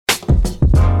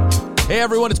Hey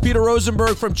everyone, it's Peter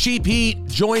Rosenberg from Cheap Heat.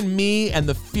 Join me and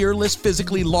the fearless,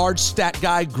 physically large stat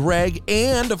guy Greg,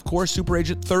 and of course Super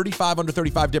Agent 35 under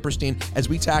 35 Dipperstein as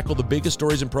we tackle the biggest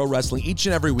stories in pro wrestling each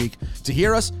and every week. To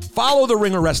hear us, follow the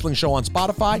Ringer Wrestling Show on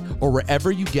Spotify or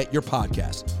wherever you get your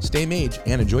podcasts. Stay mage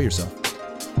and enjoy yourself.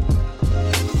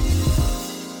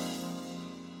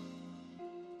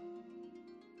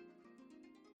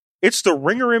 It's the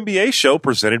Ringer NBA show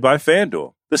presented by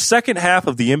FanDuel. The second half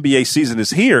of the NBA season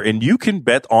is here, and you can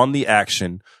bet on the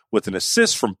action with an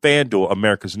assist from FanDuel,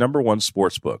 America's #1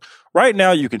 sportsbook. Right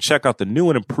now, you can check out the new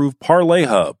and improved Parlay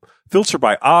Hub. Filter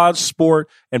by odds, sport,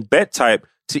 and bet type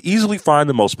to easily find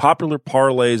the most popular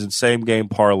parlays and same-game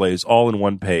parlays all in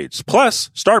one page. Plus,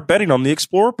 start betting on the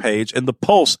Explorer page and the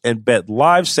Pulse and bet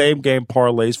live same-game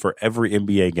parlays for every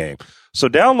NBA game. So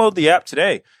download the app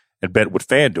today and bet with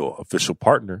FanDuel, official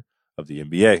partner of the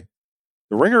NBA.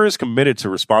 The Ringer is committed to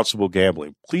responsible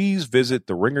gambling. Please visit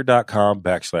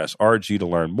theringer.com/RG to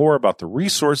learn more about the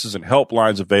resources and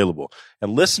helplines available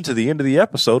and listen to the end of the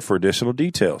episode for additional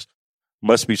details.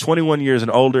 Must be 21 years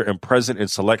and older and present in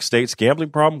select states. Gambling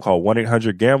problem? Call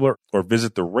 1-800-GAMBLER or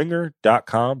visit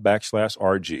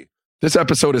theringer.com/RG. This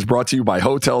episode is brought to you by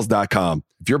Hotels.com.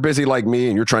 If you're busy like me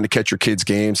and you're trying to catch your kids'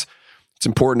 games, it's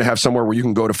important to have somewhere where you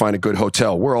can go to find a good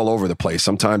hotel. We're all over the place.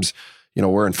 Sometimes,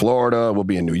 we're in Florida, we'll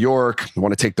be in New York. You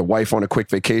want to take the wife on a quick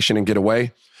vacation and get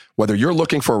away? Whether you're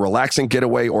looking for a relaxing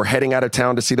getaway or heading out of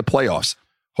town to see the playoffs,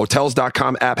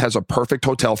 Hotels.com app has a perfect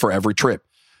hotel for every trip.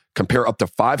 Compare up to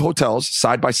 5 hotels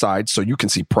side by side so you can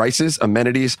see prices,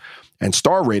 amenities, and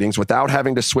star ratings without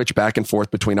having to switch back and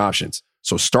forth between options.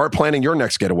 So start planning your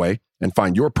next getaway and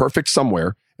find your perfect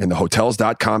somewhere in the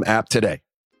Hotels.com app today.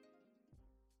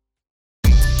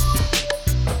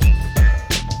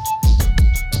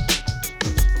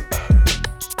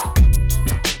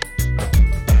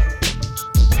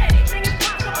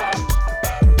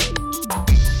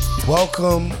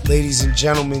 Welcome, ladies and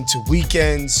gentlemen, to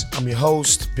Weekends. I'm your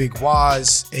host, Big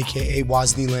Waz, a.k.a.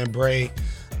 Wozni Lambre.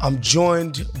 I'm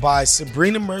joined by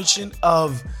Sabrina Merchant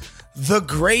of the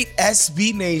great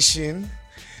SB Nation.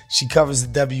 She covers the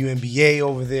WNBA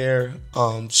over there.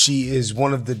 She is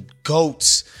one of the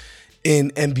GOATs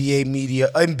in NBA media,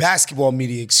 in basketball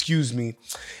media, excuse me.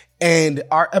 And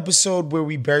our episode where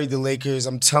we buried the Lakers,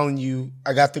 I'm telling you,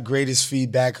 I got the greatest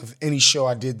feedback of any show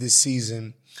I did this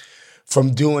season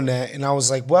from doing that. And I was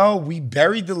like, well, we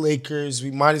buried the Lakers.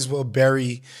 We might as well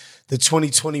bury the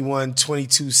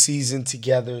 2021-22 season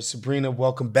together. Sabrina,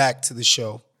 welcome back to the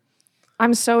show.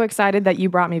 I'm so excited that you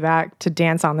brought me back to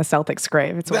dance on the Celtics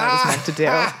grave. It's what I was meant to do.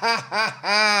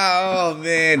 Oh,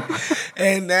 man.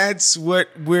 And that's what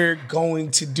we're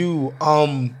going to do.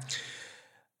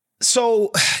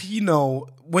 So,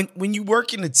 when you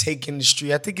work in the take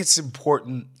industry, I think it's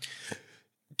important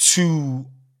to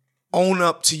own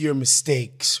up to your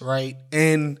mistakes, right?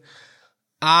 And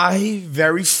I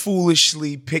very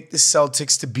foolishly picked the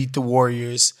Celtics to beat the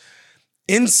Warriors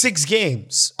in 6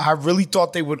 games. I really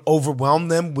thought they would overwhelm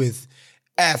them with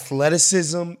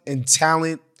athleticism and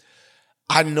talent.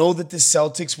 I know that the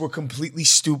Celtics were completely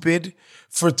stupid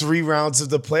for 3 rounds of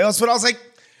the playoffs, but I was like,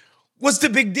 what's the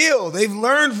big deal? They've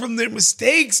learned from their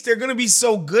mistakes. They're going to be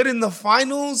so good in the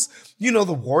finals.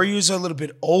 The Warriors are a little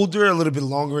bit older, a little bit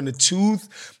longer in the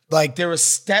tooth. Like, they're a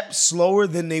step slower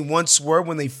than they once were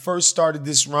when they first started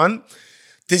this run.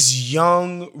 This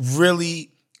young,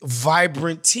 really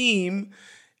vibrant team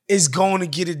is going to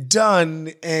get it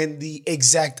done, and the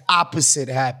exact opposite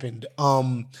happened.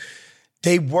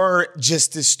 They were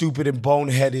just as stupid and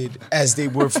boneheaded as they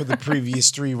were for the previous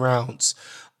 3 rounds.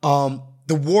 The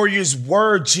Warriors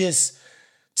were just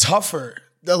tougher.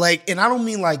 They're like, and I don't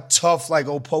mean like tough, like,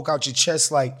 poke out your chest,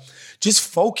 like just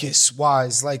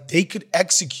focus-wise. Like, they could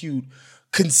execute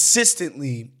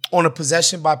consistently on a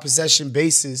possession-by-possession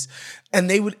basis, and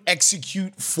they would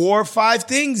execute 4 or 5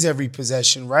 things every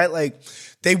possession, right? Like,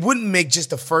 they wouldn't make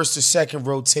just a first or second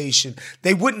rotation.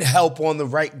 They wouldn't help on the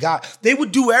right guy. They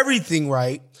would do everything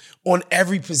right on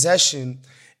every possession.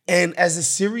 And as the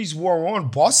series wore on,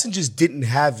 Boston just didn't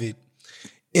have it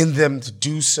in them to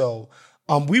do so.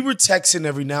 We were texting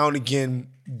every now and again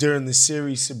during the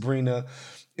series, Sabrina,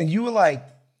 and you were like,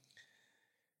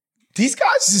 these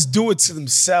guys just do it to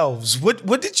themselves.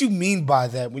 What did you mean by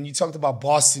that when you talked about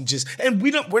Boston and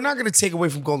we're not going to take away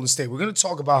from Golden State. We're going to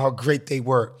talk about how great they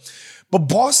were. But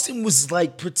Boston was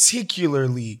like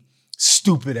particularly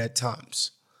stupid at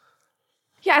times.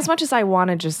 Yeah, as much as I want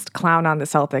to just clown on the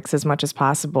Celtics as much as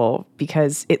possible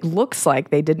because it looks like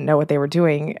they didn't know what they were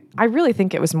doing, I really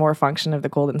think it was more a function of the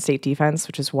Golden State defense,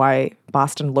 which is why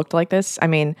Boston looked like this. I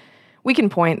mean, we can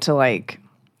point to like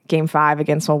Game 5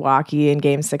 against Milwaukee and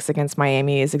Game 6 against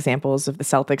Miami as examples of the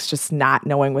Celtics just not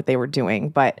knowing what they were doing.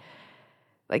 But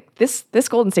like this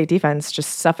Golden State defense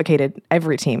just suffocated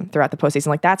every team throughout the postseason.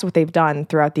 Like that's what they've done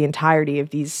throughout the entirety of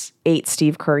these 8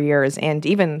 Steve Kerr years and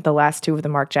even the last 2 of the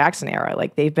Mark Jackson era.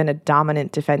 Like they've been a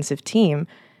dominant defensive team.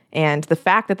 And the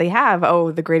fact that they have,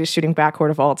 the greatest shooting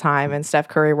backcourt of all time and Steph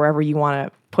Curry, wherever you want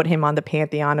to put him on the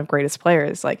pantheon of greatest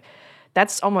players, like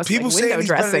that's almost People like say window he's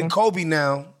dressing. better than Kobe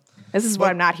now. This is what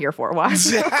I'm not here for. Watch.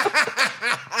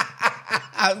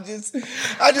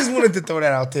 I just wanted to throw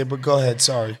that out there, but go ahead.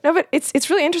 Sorry. No, but it's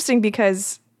really interesting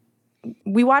because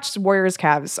we watched Warriors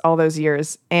Cavs all those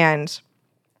years, and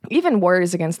even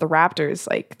Warriors against the Raptors,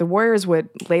 like the Warriors would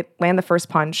land the first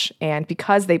punch, and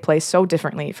because they play so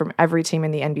differently from every team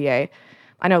in the NBA,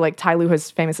 I know like Ty Lue has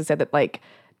famously said that like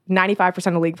 95%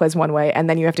 of the league plays one way, and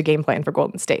then you have to game plan for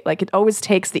Golden State. Like it always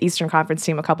takes the Eastern Conference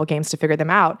team a couple games to figure them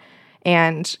out,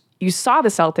 and you saw the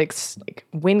Celtics like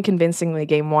win convincingly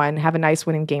game 1, have a nice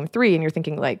win in game 3, and you're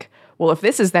thinking like, well, if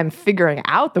this is them figuring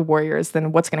out the Warriors,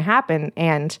 then what's going to happen?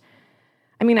 And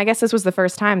I mean, I guess this was the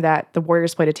first time that the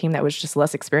Warriors played a team that was just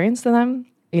less experienced than them,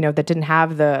 that didn't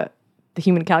have the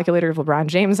human calculator of LeBron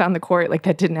James on the court, like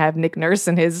that didn't have Nick Nurse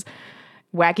and his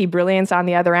wacky brilliance on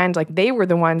the other end. Like they were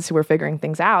the ones who were figuring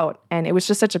things out. And it was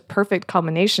just such a perfect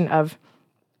culmination of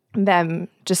them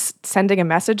just sending a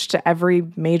message to every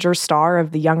major star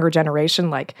of the younger generation,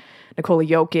 like Nikola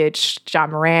Jokic,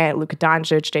 John Morant, Luka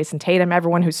Doncic, Jason Tatum,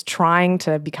 everyone who's trying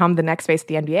to become the next face of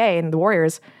the NBA, and the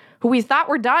Warriors, who we thought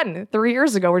were done 3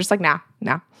 years ago. We're just like, nah.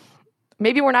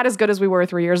 Maybe we're not as good as we were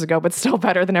 3 years ago, but still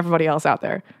better than everybody else out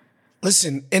there.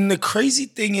 Listen, and the crazy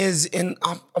thing is, and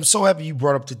I'm so happy you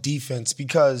brought up the defense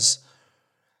because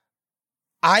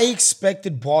I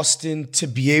expected Boston to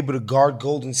be able to guard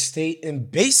Golden State,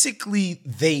 and basically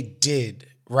they did,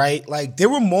 right? Like there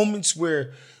were moments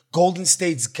where Golden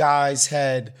State's guys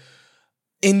had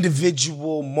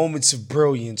individual moments of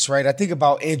brilliance, right? I think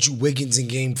about Andrew Wiggins in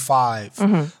Game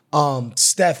 5,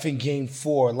 Steph in Game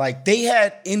 4. Like they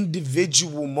had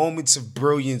individual moments of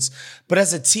brilliance, but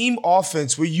as a team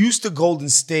offense, we're used to Golden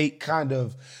State kind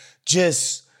of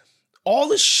just all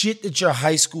the shit that your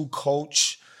high school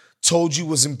coach told you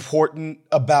was important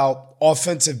about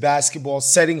offensive basketball,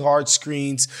 setting hard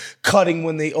screens, cutting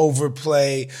when they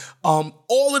overplay,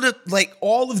 all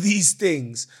of these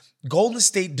things Golden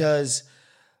State does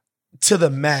to the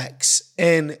max.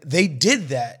 And they did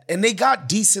that. And they got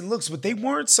decent looks, but they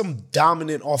weren't some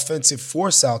dominant offensive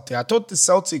force out there. I thought the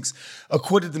Celtics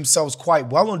acquitted themselves quite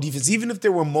well on defense, even if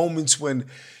there were moments when,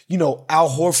 Al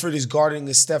Horford is guarding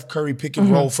a Steph Curry pick and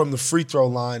roll from the free throw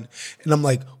line. And I'm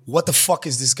like, what the fuck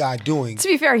is this guy doing? To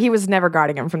be fair, he was never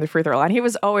guarding him from the free throw line. He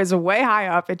was always way high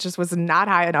up. It just was not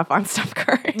high enough on Steph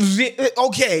Curry.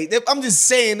 Okay, I'm just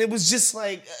saying, it was just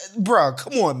like, bruh,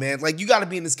 come on, man. Like, you got to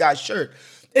be in this guy's shirt.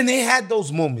 And they had those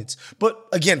moments. But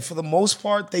again, for the most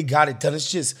part, they got it done.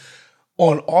 It's just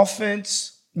on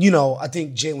offense, I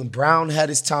think Jaylen Brown had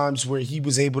his times where he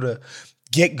was able to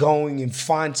get going and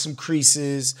find some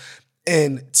creases.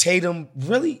 And Tatum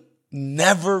really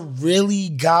never really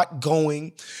got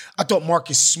going. I thought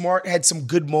Marcus Smart had some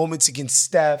good moments against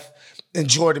Steph and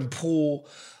Jordan Poole.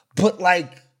 But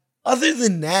other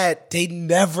than that, they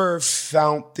never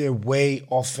found their way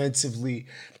offensively.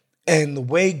 And the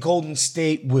way Golden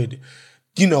State would,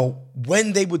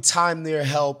 when they would time their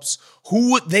helps,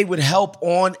 they would help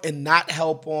on and not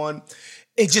help on,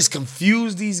 it just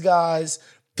confused these guys.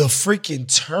 The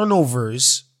freaking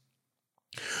turnovers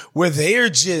where they're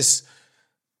just,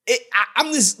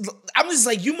 I'm just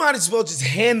like, you might as well just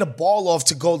hand the ball off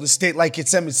to Golden State like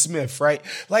it's Emmitt Smith, right?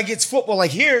 Like it's football.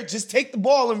 Like here, just take the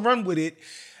ball and run with it.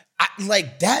 I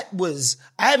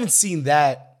haven't seen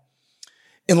that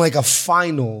in a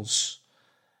finals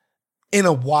in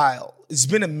a while. It's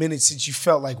been a minute since you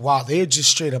felt like, wow, they're just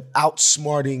straight up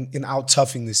outsmarting and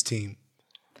out-toughing this team.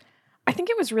 I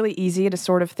think it was really easy to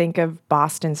sort of think of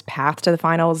Boston's path to the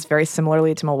finals very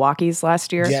similarly to Milwaukee's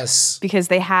last year. Yes. Because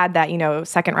they had that,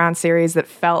 second round series that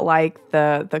felt like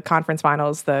the conference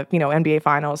finals, the, NBA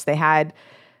finals. They had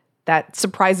that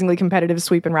surprisingly competitive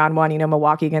sweep in round 1,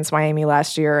 Milwaukee against Miami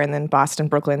last year and then Boston,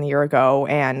 Brooklyn the year ago.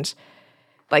 And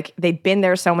they'd been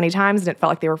there so many times and it felt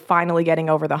like they were finally getting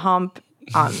over the hump.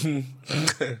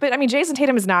 But I mean, Jason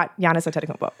Tatum is not Giannis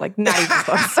Antetokounmpo, not even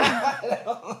close.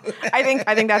 I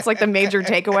think that's the major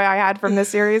takeaway I had from this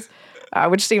series,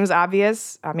 which seems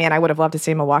obvious. Man, I would have loved to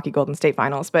see Milwaukee Golden State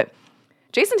finals, but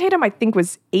Jason Tatum, I think,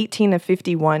 was 18 of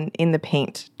 51 in the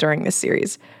paint during this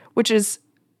series, which is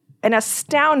an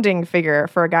astounding figure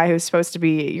for a guy who's supposed to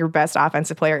be your best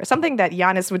offensive player. Something that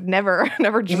Giannis would never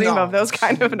dream of, those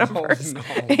kind of numbers.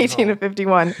 18 of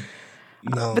 51.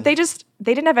 No. But they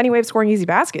didn't have any way of scoring easy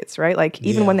baskets, right? Like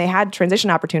even when they had transition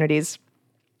opportunities,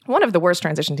 one of the worst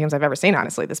transition teams I've ever seen,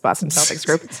 honestly, this Boston Celtics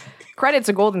group. Credit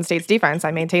to Golden State's defense.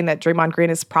 I maintain that Draymond Green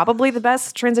is probably the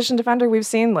best transition defender we've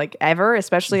seen, like ever,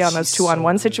 especially on those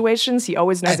 2-on-1 situations. He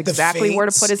always knows exactly where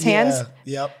to put his hands.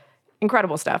 Yep.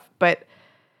 Incredible stuff. But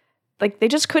like they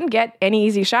just couldn't get any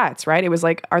easy shots, right? It was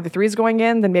like, are the threes going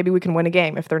in? Then maybe we can win a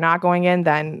game. If they're not going in,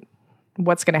 then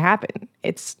what's going to happen?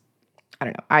 I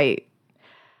don't know.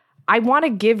 I want to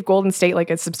give Golden State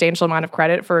like a substantial amount of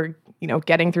credit for,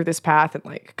 getting through this path and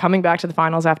like coming back to the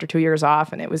finals after 2 years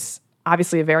off. And it was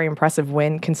obviously a very impressive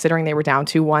win considering they were down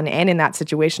 2-1 and in that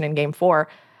situation in game 4.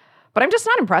 But I'm just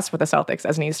not impressed with the Celtics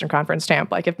as an Eastern Conference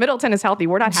champ. Like if Middleton is healthy,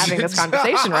 we're not having this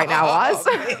conversation right now, Oz.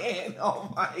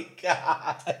 Oh my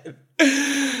God.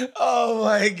 Oh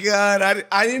my God.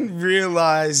 I didn't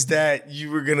realize that you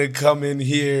were going to come in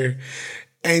here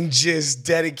and just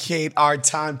dedicate our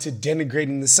time to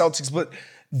denigrating the Celtics. But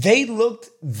they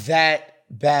looked that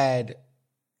bad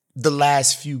the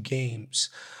last few games.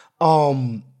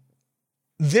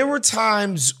 There were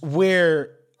times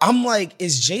where I'm like,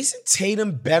 is Jason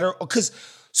Tatum better?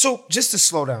 So just to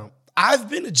slow down, I've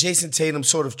been a Jason Tatum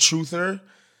sort of truther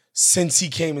since he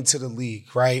came into the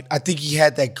league, right? I think he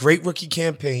had that great rookie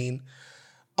campaign.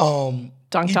 Dunked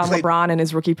on LeBron in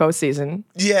his rookie postseason.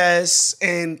 Yes,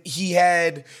 and he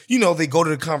had, they go to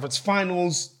the conference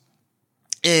finals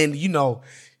and,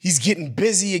 he's getting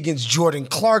busy against Jordan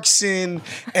Clarkson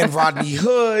and Rodney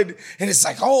Hood. And it's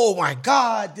like, oh my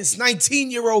God, this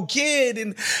 19-year-old kid.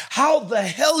 And how the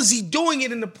hell is he doing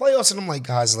it in the playoffs? And I'm like,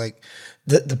 guys, like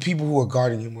the people who are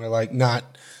guarding him were like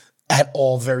not at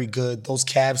all very good. Those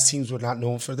Cavs teams were not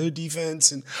known for their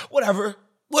defense and whatever.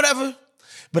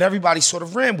 But everybody sort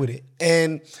of ran with it.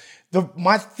 And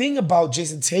my thing about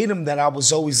Jason Tatum that I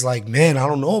was always like, man, I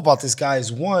don't know about this guy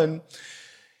is one,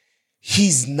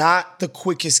 he's not the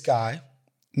quickest guy,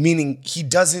 meaning he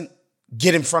doesn't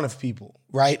get in front of people,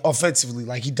 right? Offensively.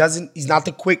 Like he's not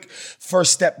the quick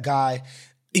first step guy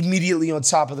immediately on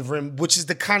top of the rim, which is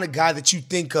the kind of guy that you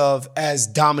think of as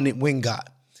dominant wing guy.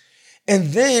 And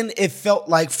then it felt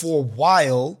like for a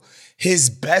while,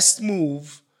 his best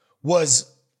move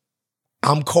was,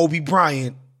 I'm Kobe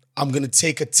Bryant. I'm going to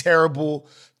take a terrible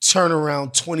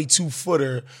turnaround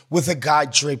 22-footer with a guy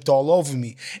draped all over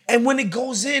me. And when it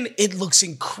goes in, it looks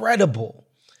incredible.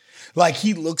 Like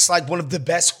he looks like one of the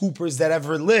best hoopers that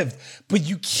ever lived. But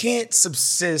you can't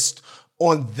subsist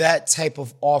on that type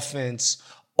of offense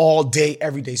all day,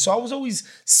 every day. So I was always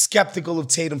skeptical of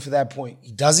Tatum for that point.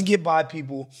 He doesn't get by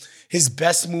people. His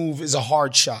best move is a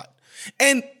hard shot.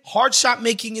 And hard shot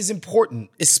making is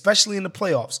important, especially in the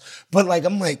playoffs. But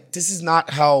I'm like, this is not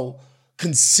how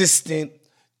consistent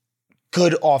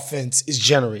good offense is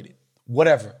generated.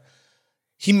 Whatever.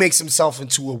 He makes himself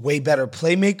into a way better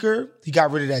playmaker. He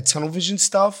got rid of that tunnel vision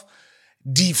stuff.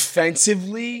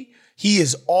 Defensively, he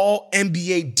is all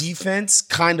NBA defense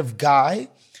kind of guy.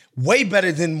 Way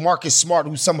better than Marcus Smart,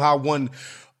 who somehow won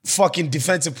fucking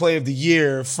Defensive Player of the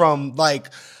Year from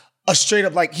a straight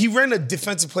up, he ran a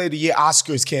Defensive Player of the Year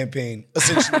Oscars campaign,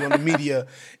 essentially, on the media,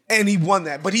 and he won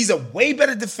that. But he's a way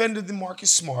better defender than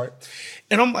Marcus Smart.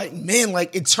 And I'm like, man,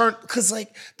 it turned, because,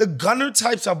 the gunner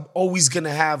types I'm always going to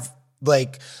have,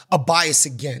 a bias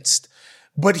against.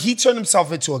 But he turned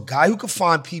himself into a guy who could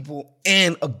find people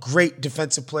and a great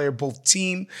defensive player, both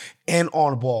team and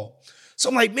on the ball. So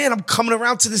I'm like, man, I'm coming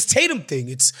around to this Tatum thing.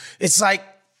 It's like,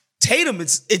 Tatum,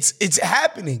 it's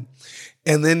happening.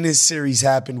 And then this series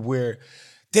happened where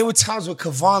there were times where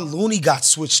Kevon Looney got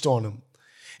switched on him.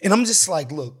 And I'm just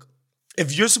like, look,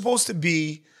 if you're supposed to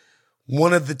be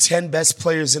one of the 10 best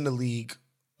players in the league,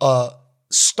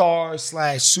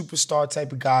 star/superstar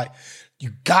type of guy,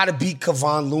 you got to beat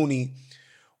Kevon Looney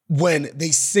when they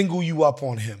single you up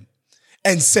on him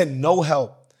and send no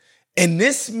help. And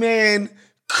this man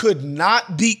could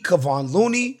not beat Kevon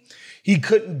Looney. He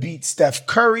couldn't beat Steph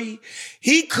Curry.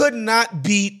 He could not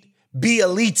beat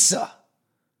Bielitsa.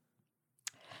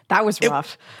 That was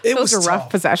rough. Those were rough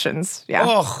possessions. Yeah.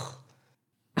 Oh.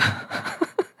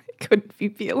 Couldn't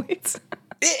beat Bielitsa.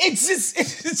 It's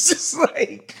just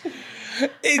like...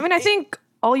 I think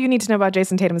all you need to know about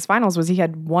Jason Tatum's finals was he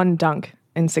had one dunk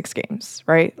in 6 games,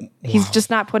 right? Wow. He's just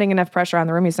not putting enough pressure on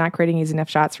the rim. He's not creating easy enough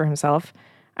shots for himself.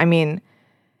 I mean,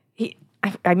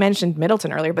 I mentioned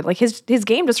Middleton earlier, but his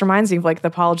game just reminds me of the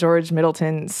Paul George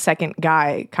Middleton second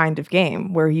guy kind of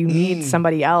game where you need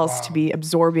somebody else to be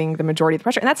absorbing the majority of the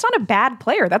pressure. And that's not a bad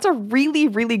player. That's a really,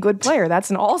 really good player. That's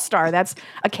an all-star. That's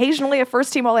occasionally a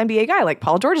first-team All-NBA guy. Like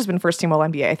Paul George has been first-team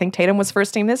All-NBA. I think Tatum was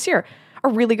first-team this year. A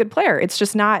really good player. It's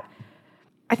just not,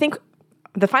 I think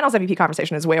the finals MVP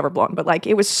conversation is way overblown, but like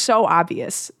it was so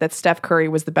obvious that Steph Curry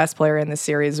was the best player in this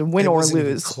series, win or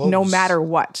lose, no matter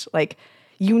what. Like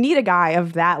you need a guy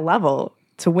of that level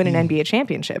to win an NBA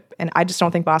championship. And I just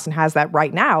don't think Boston has that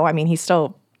right now. I mean, he's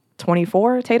still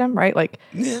 24, Tatum, right? Like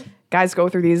guys go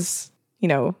through these,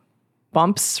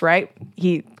 bumps, right?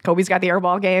 Kobe's got the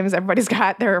airball games. Everybody's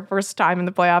got their first time in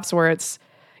the playoffs where it's,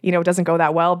 it doesn't go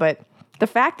that well. But the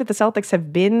fact that the Celtics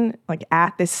have been like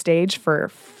at this stage for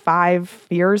 4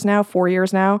 years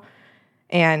now,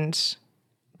 and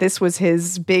this was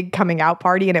his big coming out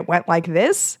party and it went like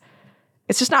this,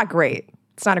 it's just not great.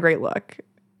 It's not a great look.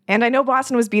 And I know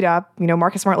Boston was beat up.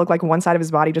 Marcus Smart looked like one side of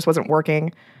his body just wasn't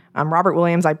working. Robert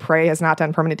Williams, I pray, has not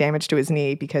done permanent damage to his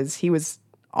knee because he was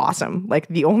awesome. Like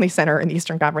the only center in the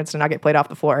Eastern Conference to not get played off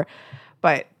the floor.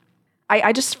 But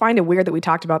I just find it weird that we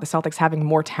talked about the Celtics having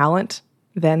more talent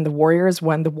than the Warriors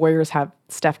when the Warriors have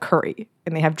Steph Curry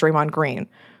and they have Draymond Green,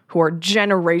 who are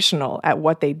generational at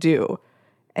what they do.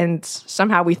 And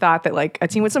somehow we thought that like a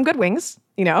team with some good wings,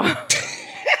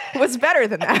 was better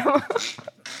than them.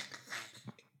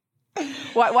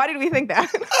 Why did we think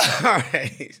that? All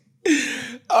right.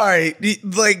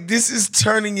 Like this is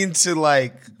turning into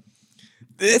like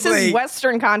this is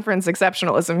Western Conference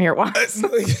exceptionalism here.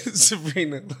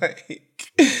 Sabrina,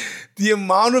 like the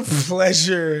amount of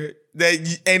pleasure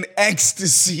and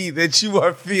ecstasy that you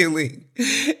are feeling,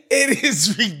 it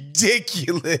is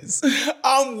ridiculous.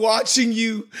 I'm watching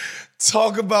you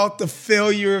talk about the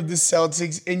failure of the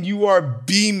Celtics and you are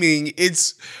beaming.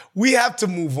 We have to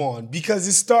move on because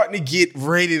it's starting to get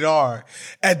rated R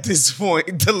at this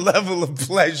point, the level of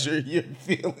pleasure you're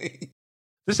feeling.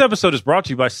 This episode is brought to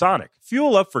you by Sonic.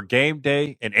 Fuel up for game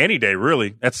day and any day,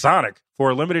 really, at Sonic. For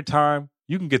a limited time,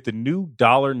 you can get the new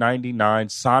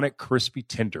 $1.99 Sonic Crispy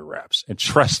Tender Wraps. And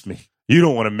trust me, you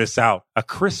don't want to miss out. A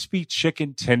crispy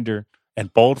chicken tender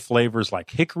and bold flavors like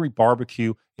hickory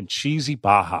barbecue and cheesy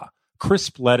Baja.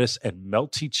 Crisp lettuce and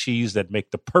melty cheese that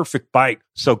make the perfect bite.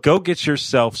 So go get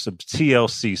yourself some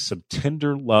TLC, some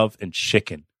tender love and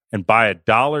chicken, and buy a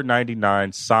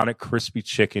 $1.99 Sonic Crispy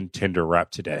Chicken Tender Wrap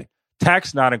today.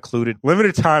 Tax not included.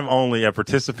 Limited time only at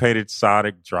participated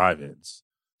Sonic drive-ins.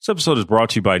 This episode is brought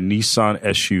to you by Nissan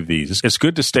SUVs. It's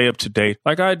good to stay up to date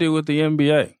like I do with the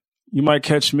NBA. You might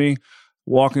catch me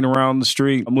walking around the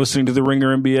street. I'm listening to the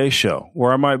Ringer NBA show,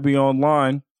 or I might be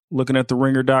online looking at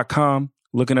theringer.com,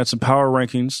 looking at some power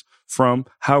rankings from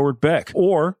Howard Beck.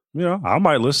 Or, I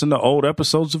might listen to old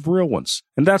episodes of Real Ones.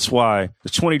 And that's why the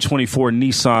 2024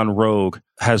 Nissan Rogue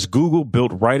has Google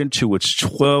built right into its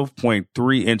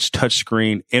 12.3-inch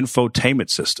touchscreen infotainment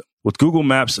system. With Google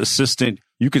Maps Assistant,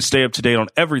 you can stay up to date on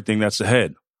everything that's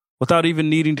ahead without even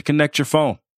needing to connect your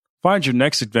phone. Find your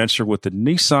next adventure with the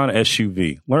Nissan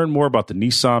SUV. Learn more about the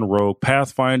Nissan Rogue,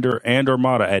 Pathfinder, and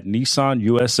Armada at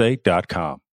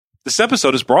nissanusa.com. This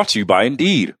episode is brought to you by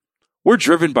Indeed. We're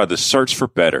driven by the search for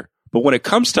better. But when it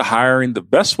comes to hiring, the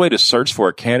best way to search for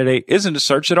a candidate isn't to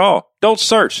search at all. Don't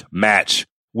search, match.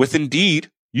 With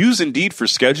Indeed, use Indeed for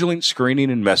scheduling,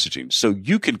 screening, and messaging so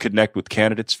you can connect with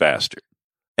candidates faster.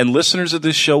 And listeners of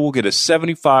this show will get a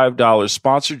 $75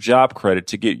 sponsored job credit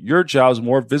to get your jobs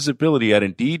more visibility at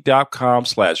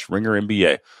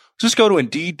Indeed.com/RingerNBA. Just go to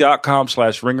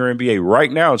Indeed.com/RingerNBA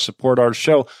right now and support our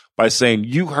show by saying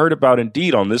you heard about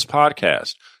Indeed on this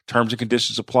podcast. Terms and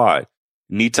conditions apply.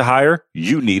 Need to hire?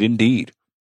 You need Indeed.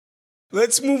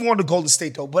 Let's move on to Golden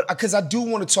State, though, but because I do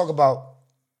want to talk about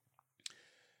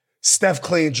Steph,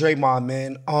 Clay, and Draymond,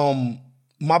 man.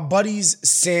 My buddies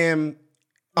Sam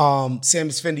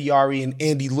Esfandiari and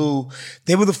Andy Liu,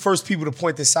 they were the first people to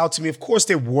point this out to me. Of course,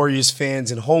 they're Warriors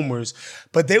fans and homers,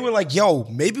 but they were like, yo,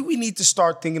 maybe we need to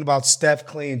start thinking about Steph,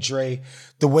 Clay, and Dre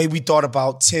the way we thought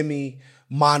about Timmy,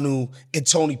 Manu, and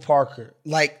Tony Parker.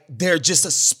 Like, they're just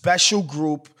a special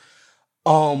group.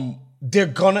 They're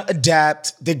gonna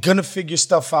adapt. They're gonna figure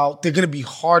stuff out. They're gonna be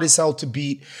hard as hell to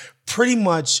beat pretty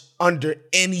much under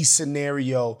any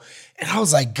scenario. And I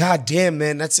was like, God damn,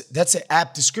 man, that's an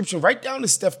apt description. Right down to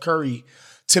Steph Curry,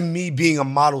 to me, being a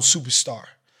model superstar.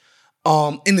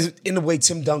 In the way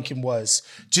Tim Duncan was.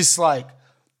 Just like,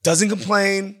 doesn't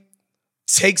complain,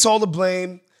 takes all the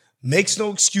blame, makes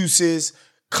no excuses,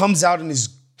 comes out and is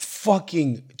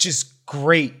fucking just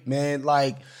great, man.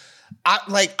 I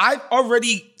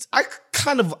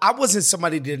wasn't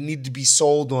somebody that needed to be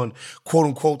sold on quote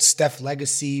unquote Steph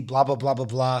legacy, blah, blah, blah, blah,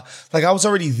 blah. Like, I was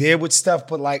already there with Steph,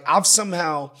 but like, I've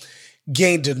somehow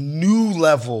gained a new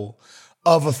level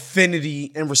of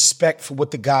affinity and respect for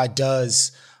what the guy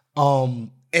does. And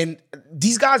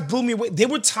these guys blew me away. There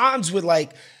were times where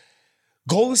like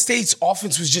Golden State's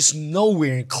offense was just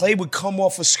nowhere and Clay would come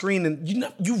off a screen, and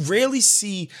you rarely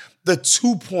see the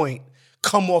 2-point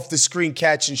come off the screen,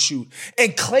 catch and shoot.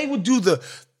 And Klay would do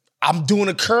I'm doing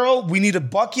a curl, we need a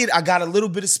bucket, I got a little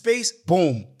bit of space,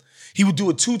 boom. He would do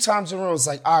it 2 times in a row. It's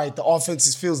like, all right, the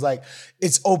offense feels like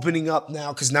it's opening up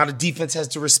now because now the defense has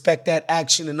to respect that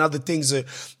action and other things are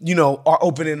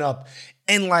opening up.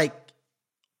 And like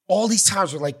all these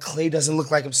times where like Klay doesn't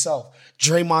look like himself,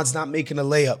 Draymond's not making a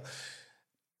layup.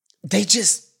 They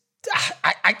just,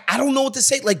 I don't know what to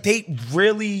say. Like they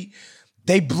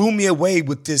blew me away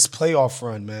with this playoff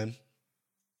run, man.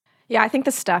 Yeah, I think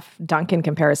the Steph Duncan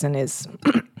comparison is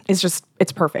just,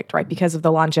 it's perfect, right? Because of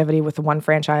the longevity with the one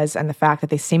franchise and the fact that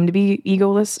they seem to be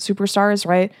egoless superstars,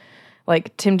 right?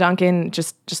 Like Tim Duncan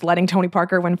just letting Tony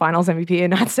Parker win Finals MVP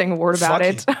and not saying a word about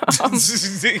it.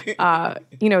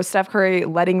 Steph Curry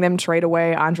letting them trade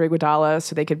away Andre Iguodala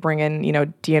so they could bring in,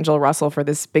 D'Angelo Russell for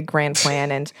this big grand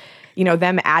plan, and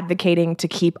them advocating to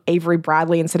keep Avery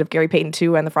Bradley instead of Gary Payton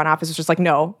too, and the front office was just like,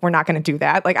 no, we're not going to do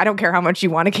that. Like, I don't care how much you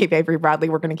want to keep Avery Bradley,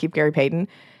 we're going to keep Gary Payton.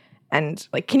 And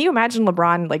like, can you imagine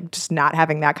LeBron like just not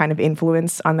having that kind of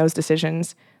influence on those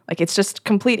decisions? Like, it's just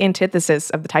complete antithesis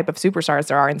of the type of superstars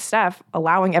there are in Steph,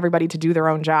 allowing everybody to do their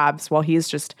own jobs while he's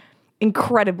just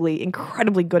incredibly,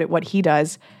 incredibly good at what he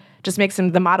does. Just makes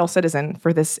him the model citizen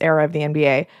for this era of the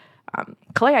NBA.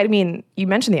 Klay, I mean, you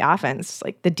mentioned the offense.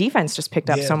 Like, the defense just picked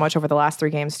up so much over the last 3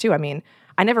 games too. I mean,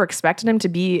 I never expected him to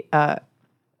be, an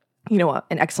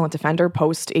excellent defender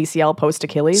post ACL, post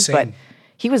Achilles, but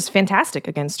he was fantastic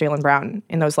against Jaylen Brown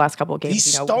in those last couple of games. He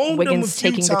stoned Wiggins him a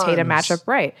few taking the Tatum times. matchup,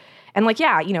 right? And like,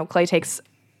 Klay takes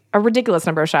a ridiculous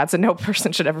number of shots that no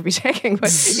person should ever be taking, but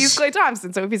he's Klay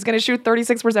Thompson. So if he's going to shoot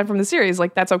 36% from the series,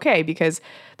 like, that's okay, because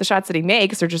the shots that he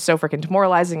makes are just so freaking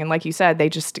demoralizing. And like you said, they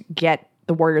just get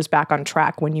the Warriors back on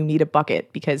track when you need a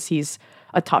bucket because he's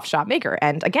a tough shot maker.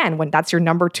 And again, when that's your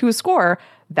number 2 scorer,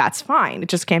 that's fine. It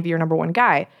just can't be your number 1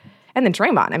 guy. And then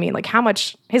Draymond, I mean, like, how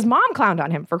much his mom clowned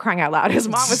on him for crying out loud. His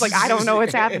mom was like, I don't know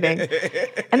what's happening.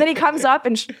 And then he comes up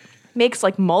and makes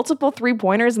like multiple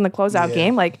 3-pointers in the closeout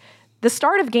game. Like, the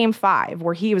start of game 5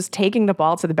 where he was taking the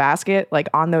ball to the basket, like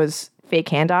on those fake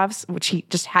handoffs, which he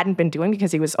just hadn't been doing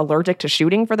because he was allergic to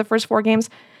shooting for the first 4 games.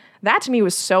 That to me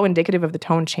was so indicative of the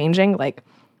tone changing, like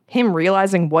him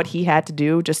realizing what he had to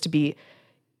do just to be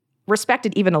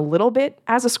respected even a little bit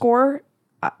as a scorer,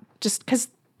 just because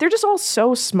they're just all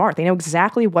so smart. They know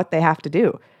exactly what they have to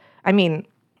do. I mean,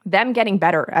 them getting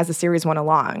better as the series went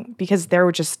along because they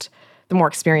were just the more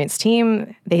experienced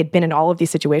team. They had been in all of these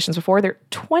situations before. They're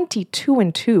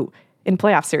 22-2 in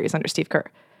playoff series under Steve Kerr.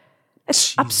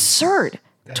 It's absurd.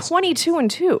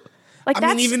 22-2. Like,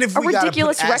 that's even if a we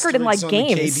ridiculous record in like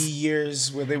games. KD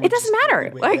years where they It doesn't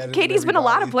matter. Like, KD's been a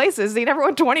lot of places. He never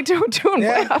went 22-2 in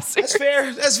playoff series.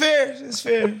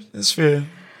 That's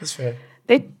fair.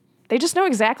 They just know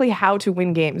exactly how to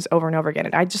win games over and over again.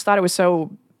 And I just thought it was so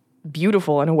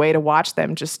beautiful in a way to watch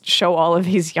them just show all of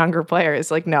these younger players.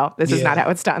 Like, no, this is not how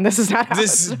it's done. This is not how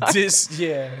it's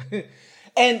done.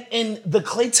 And the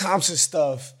Klay Thompson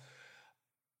stuff,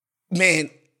 man,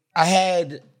 I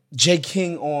had Jay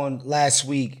King on last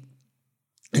week,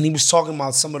 and he was talking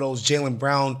about some of those Jaylen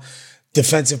Brown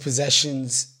defensive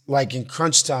possessions, like in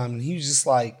crunch time. And he was just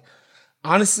like,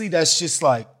 honestly, that's just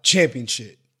like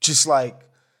championship.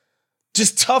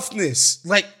 Just toughness.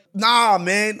 Like, nah,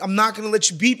 man, I'm not going to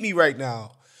let you beat me right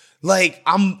now. Like,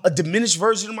 I'm a diminished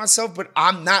version of myself, but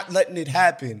I'm not letting it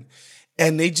happen.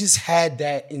 And they just had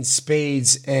that in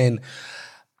spades. And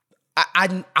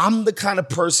I'm the kind of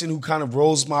person who kind of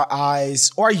rolls my eyes,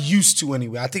 or I used to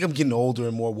anyway. I think I'm getting older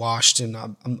and more washed, and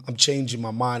I'm changing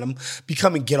my mind. I'm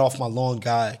becoming get off my lawn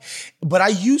guy. But I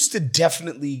used to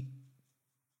definitely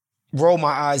roll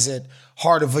my eyes at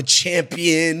heart of a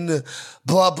champion,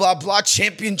 blah, blah, blah,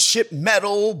 championship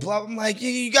medal, blah. I'm like,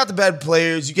 you got the best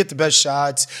players, you get the best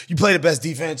shots, you play the best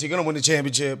defense, you're going to win the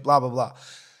championship, blah, blah, blah.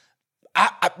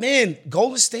 Man,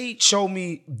 Golden State showed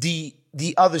me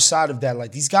the other side of that.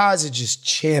 Like, these guys are just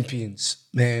champions,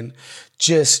 man.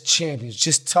 Just champions,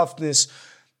 just toughness,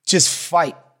 just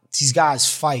fight. These guys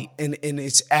fight, and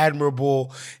it's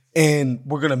admirable. And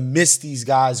we're gonna miss these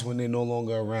guys when they're no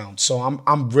longer around. So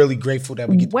I'm really grateful that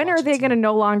we get. When are they gonna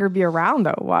no longer be around,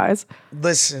 though, Wise?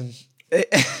 Listen,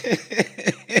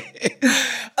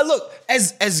 look,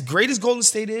 as great as Golden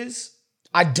State is,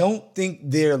 I don't think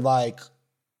they're like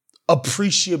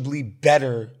appreciably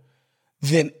better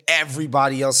than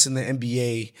everybody else in the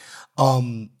NBA.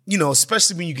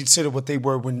 Especially when you consider what they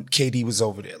were when KD was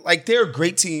over there. Like, they're a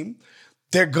great team.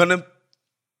 They're gonna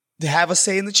have a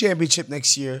say in the championship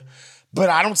next year, but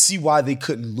I don't see why they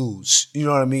couldn't lose. You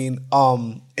know what I mean?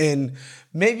 And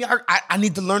maybe I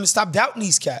need to learn to stop doubting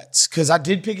these cats, because I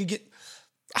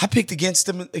picked against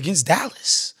them against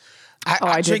Dallas.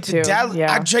 I did too.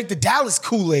 I drank the Dallas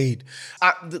Kool-Aid.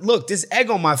 Look, there's egg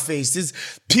on my face.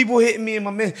 There's people hitting me in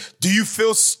my man. Do you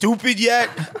feel stupid yet?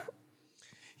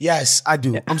 Yes, I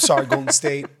do. I'm sorry, Golden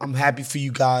State. I'm happy for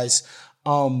you guys.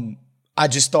 I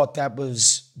just thought that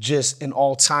was just an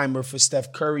all-timer for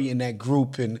Steph Curry and that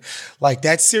group. And like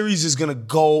that series is going to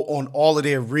go on all of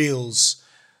their reels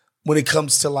when it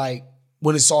comes to like,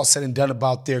 when it's all said and done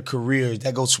about their careers.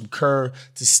 That goes from Kerr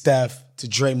to Steph to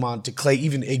Draymond to Klay,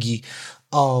 even Iggy.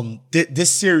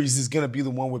 This series is going to be the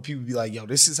one where people be like, yo,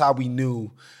 this is how we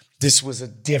knew this was a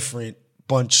different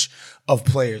bunch of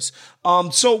players.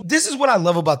 So this is what I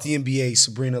love about the NBA,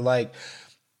 Sabrina. Like,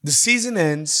 the season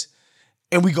ends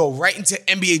and we go right into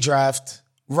NBA draft,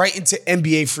 right into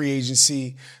NBA free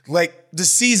agency. Like, the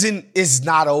season is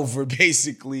not over,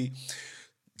 basically.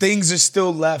 Things are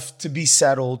still left to be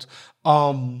settled.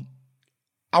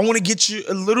 I want to get you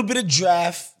a little bit of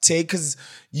draft take because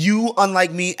you,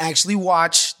 unlike me, actually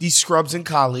watch these scrubs in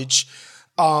college.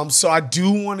 So I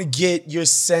do want to get your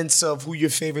sense of who your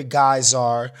favorite guys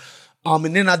are.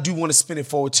 And then I do want to spin it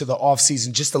forward to the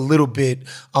offseason just a little bit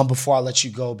before I let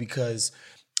you go because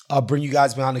I'll bring you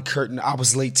guys behind the curtain. I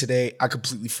was late today. I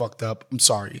completely fucked up. I'm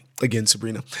sorry. Again,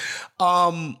 Sabrina.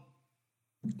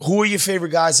 Who are your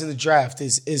favorite guys in the draft?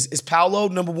 Is Paolo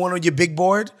number one on your big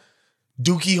board?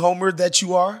 Dookie Homer that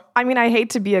you are? I mean, I hate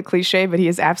to be a cliche, but he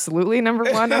is absolutely number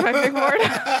one on my big board.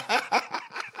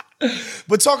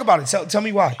 But talk about it. Tell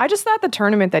me why. I just thought the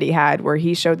tournament that he had where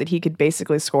he showed that he could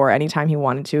basically score anytime he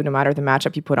wanted to, no matter the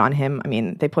matchup you put on him. I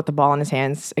mean, they put the ball in his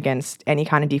hands against any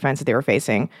kind of defense that they were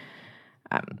facing.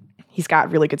 He's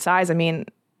got really good size. I mean,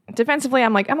 defensively,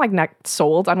 I'm not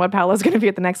sold on what Paolo's going to be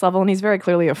at the next level, and he's very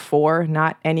clearly a 4,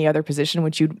 not any other position,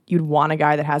 which you'd want a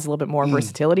guy that has a little bit more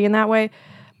versatility in that way.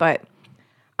 But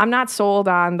I'm not sold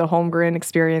on the Holmgren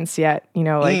experience yet. You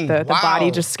know, like the body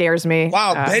just scares me.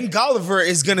 Wow, Ben Golliver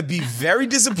is going to be very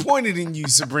disappointed in you,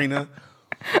 Sabrina.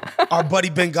 Our buddy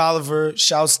Ben Golliver,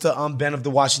 shouts to Ben of the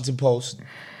Washington Post.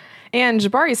 And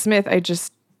Jabari Smith, I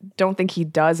just don't think he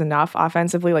does enough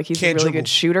offensively. Like, he's a really good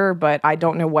shooter, but I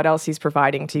don't know what else he's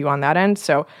providing to you on that end.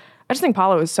 So I just think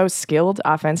Paolo is so skilled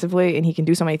offensively, and he can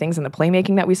do so many things in the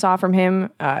playmaking that we saw from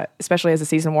him, especially as the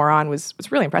season wore on, was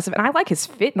really impressive. And I like his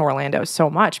fit in Orlando so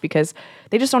much because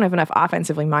they just don't have enough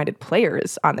offensively minded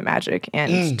players on the Magic.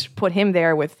 And to put him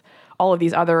there with all of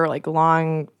these other like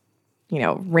long,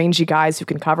 rangy guys who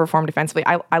can cover for him defensively,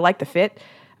 I like the fit.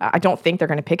 I don't think they're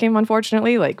going to pick him,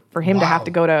 unfortunately. Like, for him to have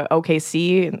to go to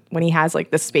OKC when he has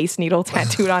like the Space Needle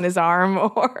tattooed on his arm,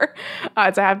 or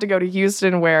to have to go to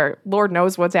Houston where Lord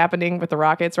knows what's happening with the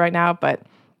Rockets right now. But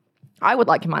I would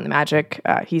like him on the Magic.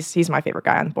 He's my favorite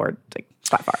guy on the board, like,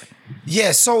 by far.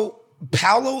 Yeah, so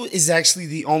Paolo is actually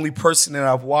the only person that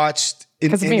I've watched.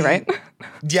 Because of me, right?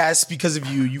 Yes, because of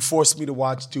you. You forced me to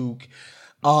watch Duke.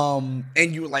 And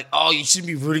you were like, oh, you shouldn't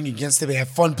be rooting against them. They have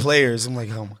fun players. I'm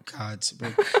like, oh my God.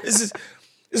 This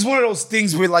is one of those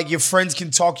things where like your friends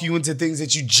can talk you into things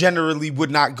that you generally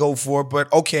would not go for,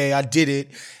 but okay, I did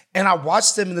it. And I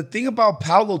watched them. And the thing about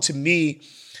Paolo, to me,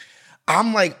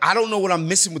 I'm like, I don't know what I'm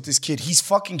missing with this kid. He's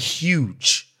fucking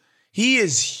huge. He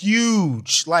is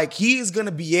huge. Like, he is going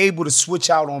to be able to switch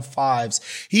out on fives.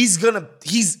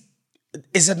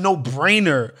 It's a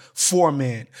no-brainer for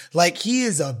man. Like, he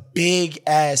is a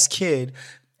big-ass kid,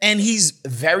 and he's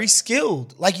very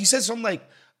skilled. Like you said, so I'm like,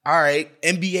 all right,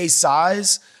 NBA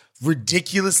size,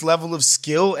 ridiculous level of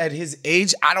skill at his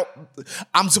age.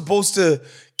 I'm supposed to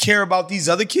care about these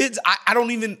other kids? I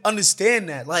don't even understand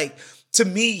that. Like, to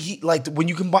me, he, like, when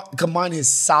you combine his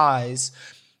size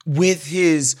with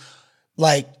his,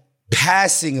 like,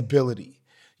 passing ability,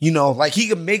 like, he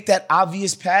can make that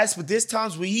obvious pass, but there's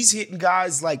times where he's hitting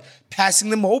guys, like,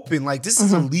 passing them open. Like, this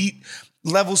is elite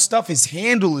level stuff. His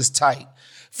handle is tight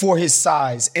for his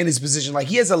size and his position. Like,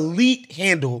 he has elite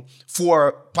handle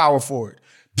for power forward,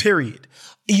 period.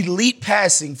 Elite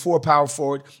passing for power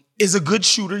forward, is a good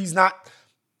shooter. He's not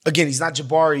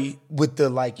Jabari with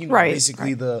the, like,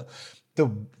 basically the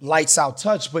lights out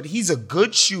touch, but he's a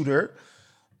good shooter.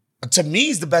 To me,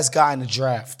 he's the best guy in the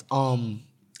draft.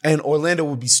 And Orlando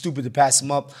would be stupid to pass him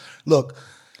up. Look,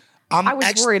 I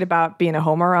was worried about being a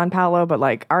homer on Paolo, but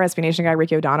like our SB Nation guy,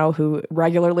 Ricky O'Donnell, who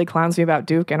regularly clowns me about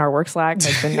Duke in our work Slack,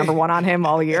 has been number one on him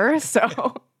all year. So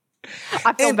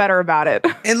I feel better about it.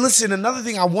 And listen, another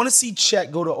thing, I want to see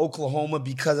Chet go to Oklahoma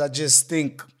because I just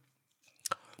think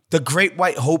the great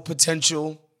white hope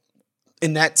potential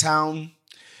in that town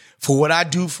for what I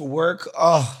do for work,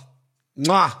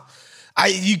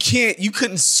 you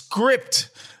couldn't script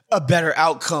a better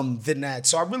outcome than that.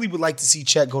 So I really would like to see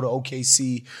Chet go to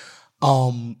OKC.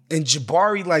 And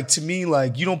Jabari, like, to me,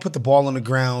 like, you don't put the ball on the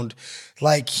ground.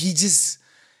 Like, he just,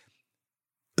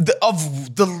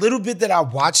 of the little bit that I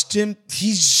watched him,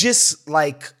 he's just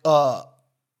like a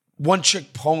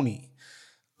one-trick pony.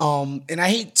 And I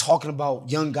hate talking about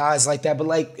young guys like that, but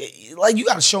like you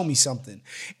got to show me something.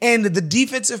 And the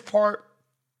defensive part,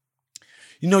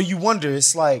 you know, you wonder,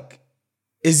 it's like,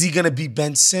 is he going to be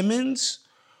Ben Simmons?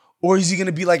 Or is he going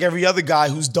to be like every other guy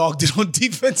who's dogged it on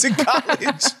defense in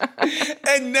college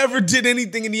and never did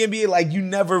anything in the NBA? Like, you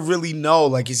never really know.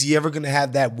 Like, is he ever going to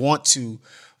have that want to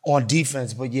on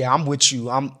defense? But yeah, I'm with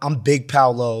you. I'm big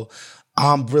Paolo.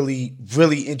 I'm really,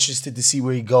 really interested to see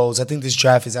where he goes. I think this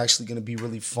draft is actually going to be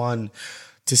really fun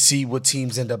to see what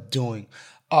teams end up doing.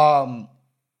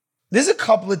 There's a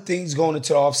couple of things going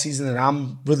into the offseason that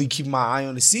I'm really keeping my eye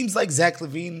on. It seems like Zach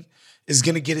LaVine is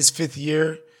going to get his 5th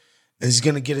year. He's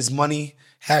going to get his money.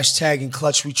 Hashtag in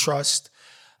clutch we trust.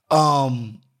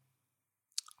 I'm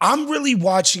really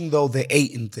watching, though, the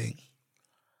Ayton thing.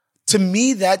 To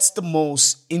me, that's the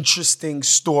most interesting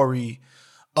story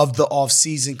of the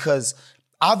offseason because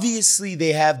obviously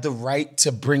they have the right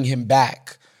to bring him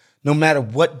back no matter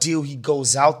what deal he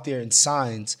goes out there and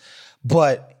signs.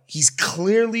 But he's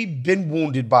clearly been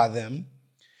wounded by them.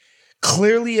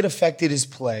 Clearly it affected his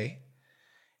play.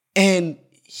 And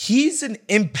he's an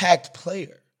impact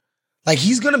player. Like,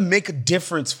 he's going to make a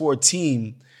difference for a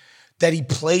team that he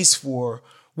plays for.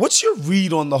 What's your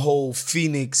read on the whole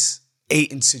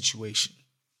Phoenix-Ayton situation?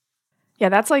 Yeah,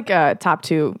 that's like top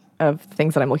 2 of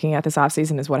things that I'm looking at this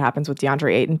offseason is what happens with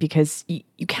DeAndre Ayton because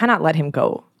you cannot let him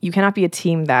go. You cannot be a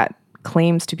team that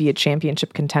claims to be a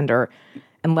championship contender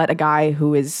and let a guy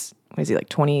who is, what is he, like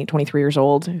 20, 23 years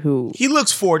old, who... He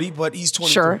looks 40, but he's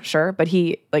 23. Sure. But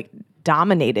he, like,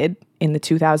 dominated in the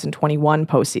 2021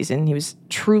 postseason. He was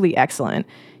truly excellent.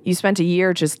 You spent a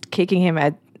year just kicking him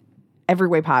at every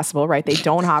way possible, right? They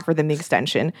don't offer them the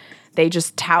extension. They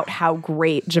just tout how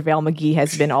great JaVale McGee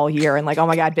has been all year and like, oh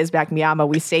my God, Bismack Biyama,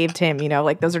 we saved him. You know,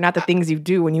 like those are not the things you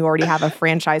do when you already have a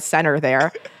franchise center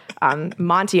there.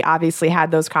 Monty obviously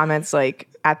had those comments like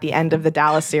at the end of the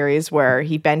Dallas series where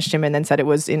he benched him and then said it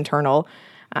was internal.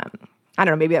 I don't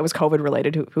know, maybe that was COVID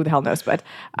related. Who the hell knows? But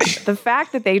the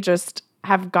fact that they just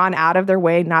have gone out of their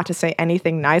way not to say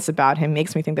anything nice about him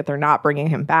makes me think that they're not bringing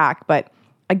him back. But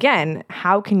again,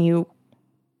 how can you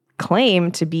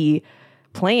claim to be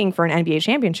playing for an NBA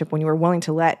championship when you were willing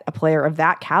to let a player of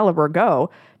that caliber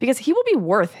go? Because he will be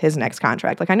worth his next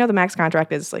contract. Like, I know the max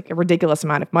contract is like a ridiculous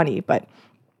amount of money, but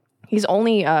he's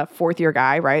only a 4th-year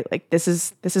guy, right? Like, this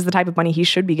is the type of money he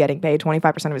should be getting paid,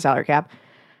 25% of his salary cap.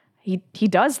 He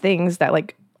does things that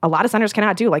like a lot of centers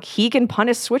cannot do. Like, he can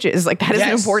punish switches. Like, that is an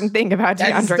important thing about DeAndre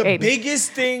Ayton. That's the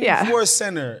biggest thing for a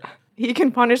center. He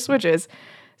can punish switches.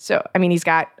 So, I mean, he's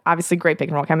got obviously great pick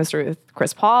and roll chemistry with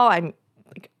Chris Paul. I'm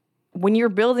like, when you're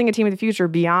building a team of the future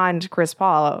beyond Chris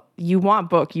Paul, you want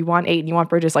Book, you want Ayton, you want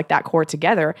Bridges, like that core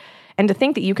together. And to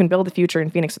think that you can build the future in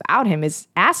Phoenix without him is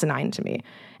asinine to me.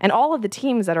 And all of the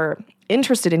teams that are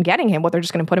interested in getting him, what, they're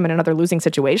just going to put him in another losing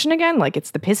situation again? Like,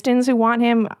 it's the Pistons who want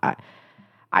him.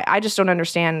 I just don't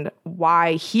understand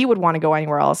why he would want to go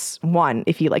anywhere else. One,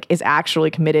 if he like is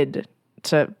actually committed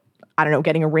to, I don't know,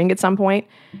 getting a ring at some point,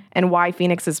 and why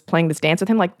Phoenix is playing this dance with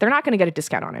him. Like, they're not going to get a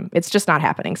discount on him. It's just not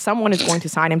happening. Someone is going to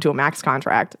sign him to a max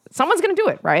contract. Someone's going to do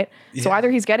it, right? Yeah. So either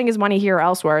he's getting his money here or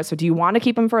elsewhere. So do you want to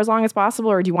keep him for as long as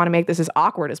possible, or do you want to make this as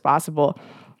awkward as possible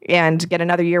and get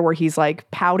another year where he's like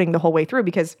pouting the whole way through?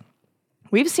 Because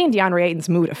we've seen DeAndre Ayton's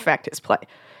mood affect his play.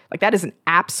 Like, that is an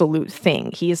absolute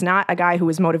thing. He is not a guy who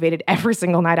is motivated every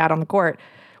single night out on the court.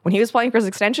 When he was playing for his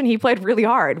extension, he played really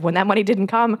hard. When that money didn't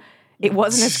come, it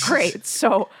wasn't as great.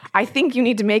 So I think you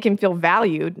need to make him feel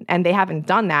valued, and they haven't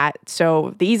done that.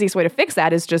 So the easiest way to fix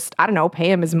that is just, I don't know,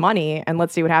 pay him his money and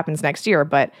let's see what happens next year.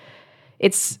 But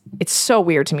it's so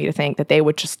weird to me to think that they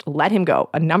would just let him go,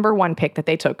 a number 1 pick that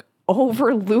they took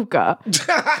over Luka,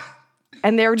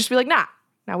 and they would just be like, nah,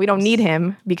 we don't need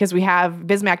him because we have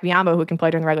Bismack Biyama who can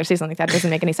play during the regular season. Like, that doesn't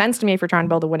make any sense to me if you're trying to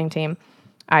build a winning team.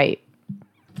 I'm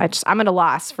at a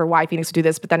loss for why Phoenix would do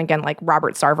this. But then again, like,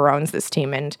 Robert Sarver owns this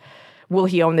team, and will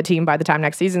he own the team by the time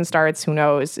next season starts? Who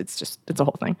knows? It's a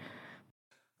whole thing.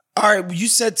 All right, well, you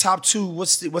said top 2.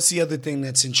 What's the other thing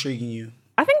that's intriguing you?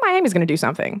 I think Miami's going to do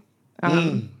something.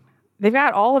 They've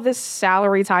got all of this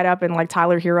salary tied up in like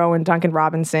Tyler Hero and Duncan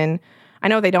Robinson. I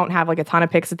know they don't have like a ton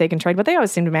of picks that they can trade, but they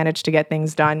always seem to manage to get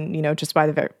things done, you know, just by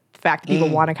the fact that people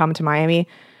want to come to Miami.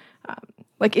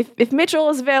 Like, if Mitchell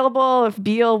is available, if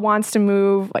Beal wants to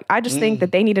move, like, I just think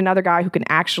that they need another guy who can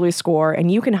actually score,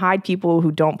 and you can hide people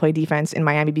who don't play defense in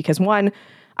Miami because, one,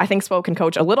 I think Spo can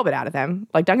coach a little bit out of them.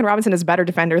 Like Duncan Robinson is a better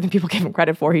defender than people give him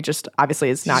credit for. He just obviously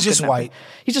is not. He's just good enough. white.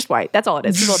 He's just white. That's all it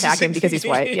is. People attack him because he's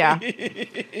white. Yeah,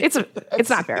 it's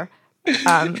not fair.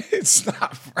 It's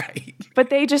not right. But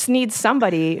they just need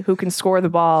somebody who can score the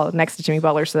ball next to Jimmy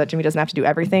Butler so that Jimmy doesn't have to do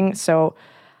everything. So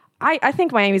I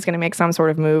think Miami's going to make some sort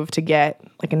of move to get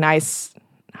like a nice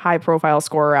high-profile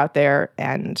scorer out there.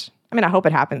 And I mean, I hope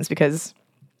it happens because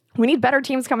we need better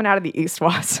teams coming out of the East,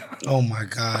 Was. Oh my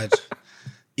God.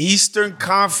 Eastern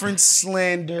Conference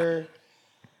slander.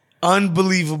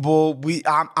 Unbelievable.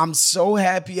 I'm so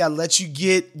happy I let you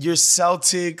get your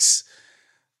Celtics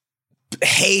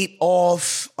hate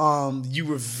off. You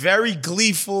were very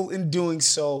gleeful in doing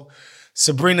so.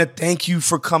 Sabrina, thank you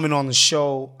for coming on the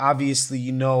show. Obviously,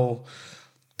 you know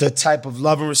the type of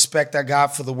love and respect I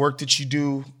got for the work that you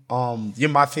do. You're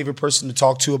my favorite person to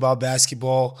talk to about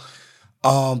basketball.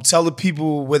 Tell the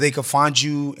people where they can find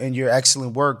you and your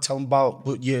excellent work. Tell them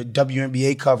about your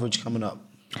WNBA coverage coming up.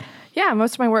 Yeah,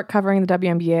 most of my work covering the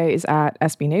WNBA is at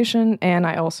SB Nation, and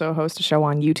I also host a show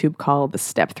on YouTube called The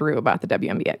Step Through about the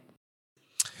WNBA.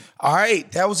 All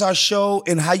right, that was our show.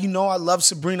 And how you know I love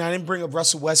Sabrina, I didn't bring up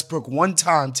Russell Westbrook one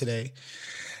time today.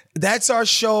 That's our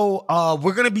show.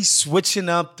 We're going to be switching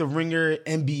up the Ringer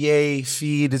NBA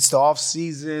feed. It's the off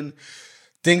season.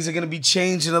 Things are going to be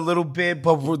changing a little bit,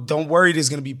 but don't worry. There's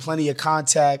going to be plenty of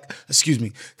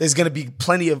There's going to be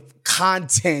plenty of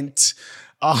content.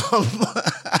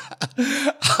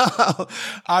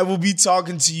 I will be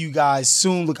talking to you guys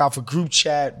soon. Look out for group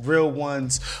chat, real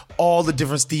ones, all the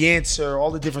different, the answer, all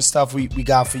the different stuff we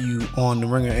got for you on the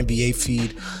Ringer NBA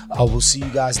feed. We'll see you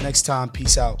guys next time.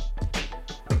 Peace out.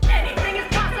 Anything is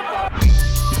possible.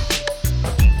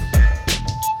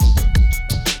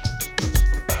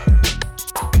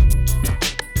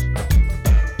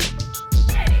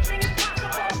 Anything is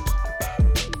possible.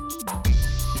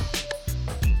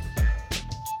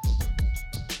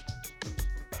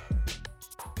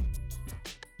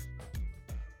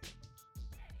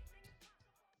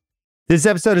 This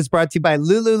episode is brought to you by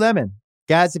Lululemon.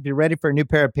 Guys, if you're ready for a new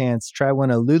pair of pants, try one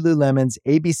of Lululemon's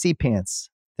ABC pants.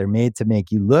 They're made to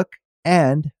make you look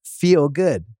and feel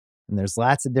good. And there's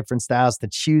lots of different styles to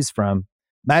choose from.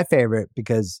 My favorite,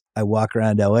 because I walk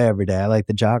around LA every day, I like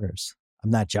the joggers. I'm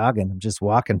not jogging, I'm just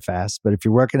walking fast. But if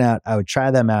you're working out, I would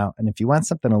try them out. And if you want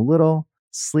something a little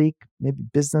sleek, maybe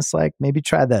business-like, maybe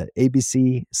try the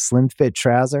ABC Slim Fit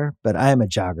trouser. But I am a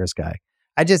joggers guy.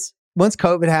 Once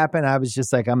COVID happened, I was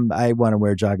just like, I want to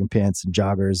wear jogging pants and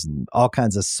joggers and all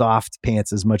kinds of soft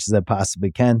pants as much as I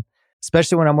possibly can,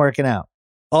 especially when I'm working out.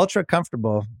 Ultra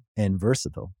comfortable and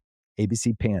versatile.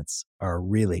 ABC pants are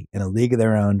really in a league of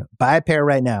their own. Buy a pair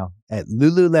right now at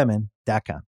Lululemon.com.